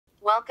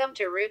Welcome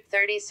to Route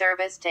 30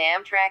 service to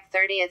AmTrak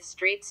 30th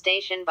Street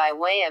Station by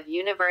way of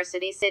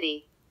University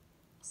City.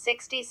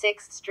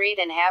 66th Street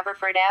and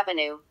Haverford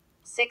Avenue.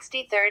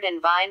 63rd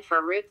and Vine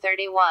for Route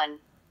 31.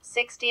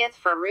 60th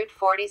for Route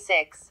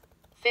 46.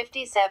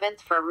 57th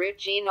for Route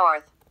G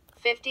North.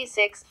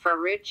 56th for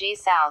Route G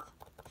South.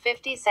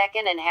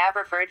 52nd and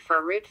Haverford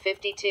for Route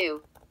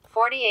 52.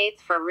 48th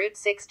for Route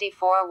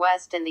 64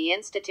 West and the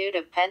Institute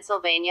of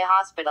Pennsylvania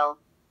Hospital.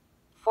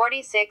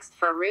 46th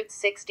for Route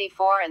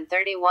 64 and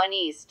 31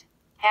 East.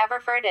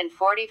 Haverford and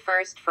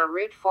 41st for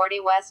Route 40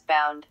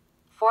 westbound.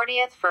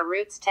 40th for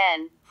Routes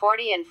 10,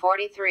 40 and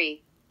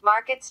 43.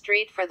 Market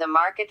Street for the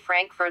Market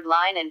Frankford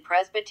Line and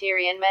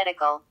Presbyterian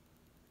Medical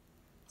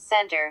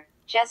Center.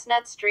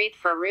 Chestnut Street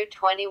for Route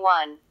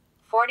 21.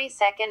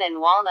 42nd and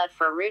Walnut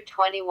for Route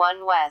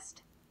 21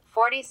 West.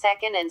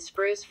 42nd and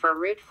Spruce for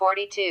Route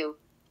 42.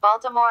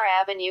 Baltimore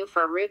Avenue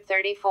for Route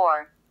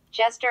 34.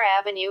 Chester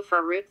Avenue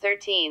for Route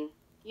 13.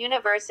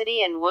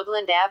 University and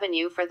Woodland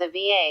Avenue for the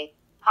VA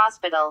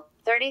Hospital.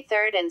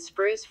 33rd and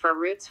Spruce for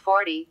Routes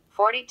 40,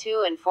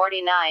 42 and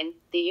 49,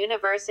 the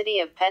University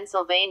of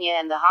Pennsylvania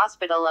and the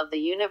Hospital of the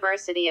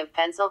University of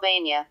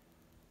Pennsylvania.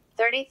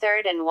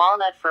 33rd and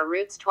Walnut for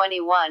Routes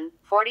 21,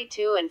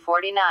 42 and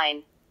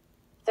 49.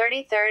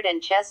 33rd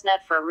and Chestnut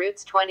for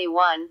Routes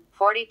 21,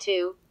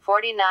 42,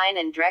 49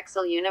 and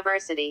Drexel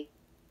University.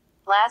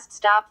 Last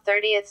stop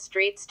 30th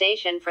Street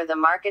Station for the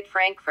Market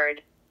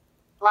Frankford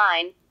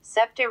Line.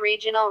 Septa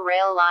Regional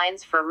Rail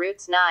Lines for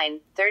Routes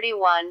 9,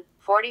 31,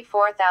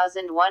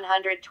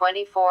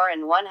 44,124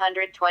 and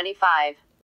 125.